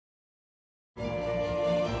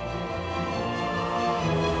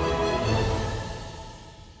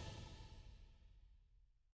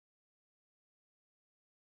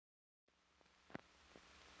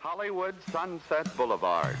Hollywood Sunset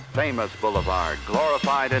Boulevard, famous boulevard,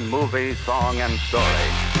 glorified in movie, song, and story.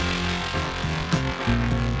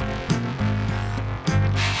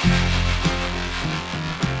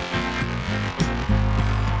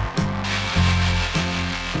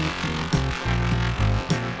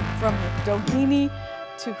 From Doheny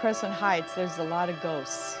to Crescent Heights, there's a lot of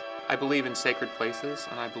ghosts. I believe in sacred places,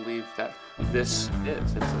 and I believe that it's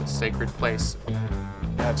a sacred place.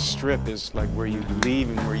 That strip is like where you leave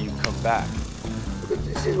and where you come back. But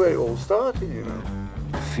this is where it all started, you know.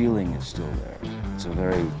 The feeling is still there. It's a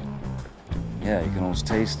very, yeah, you can almost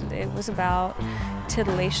taste it. It was about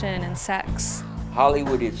titillation and sex.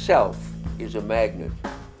 Hollywood itself is a magnet.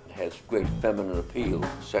 It has great feminine appeal,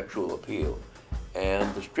 sexual appeal.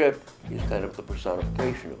 And the strip is kind of the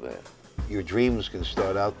personification of that. Your dreams can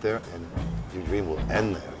start out there, and your dream will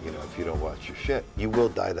end there, you know, if you don't watch your shit. You will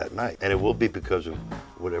die that night, and it will be because of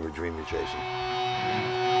whatever dream you're chasing.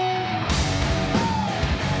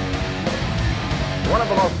 One of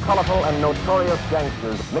the most colorful and notorious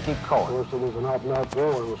gangsters, Mickey Cohen. Of course, it was an out-and-out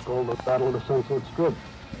war. It was called the Battle of the Sunset Strip.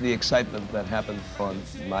 The excitement that happened on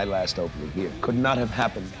my last opening here could not have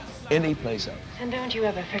happened anyplace else. And don't you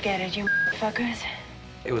ever forget it, you fuckers.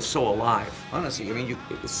 It was so alive. Honestly, I mean,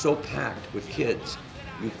 it was so packed with kids,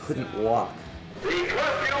 you couldn't walk.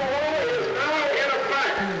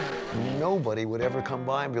 Nobody would ever come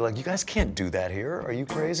by and be like, you guys can't do that here. Are you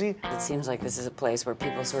crazy? It seems like this is a place where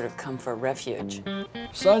people sort of come for refuge.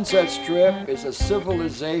 Sunset Strip is a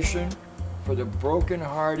civilization for the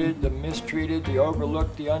broken-hearted, the mistreated, the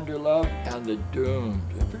overlooked, the underloved, and the doomed.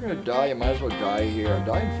 If you're gonna die, you might as well die here.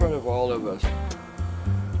 Die in front of all of us.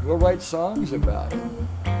 We'll write songs about it.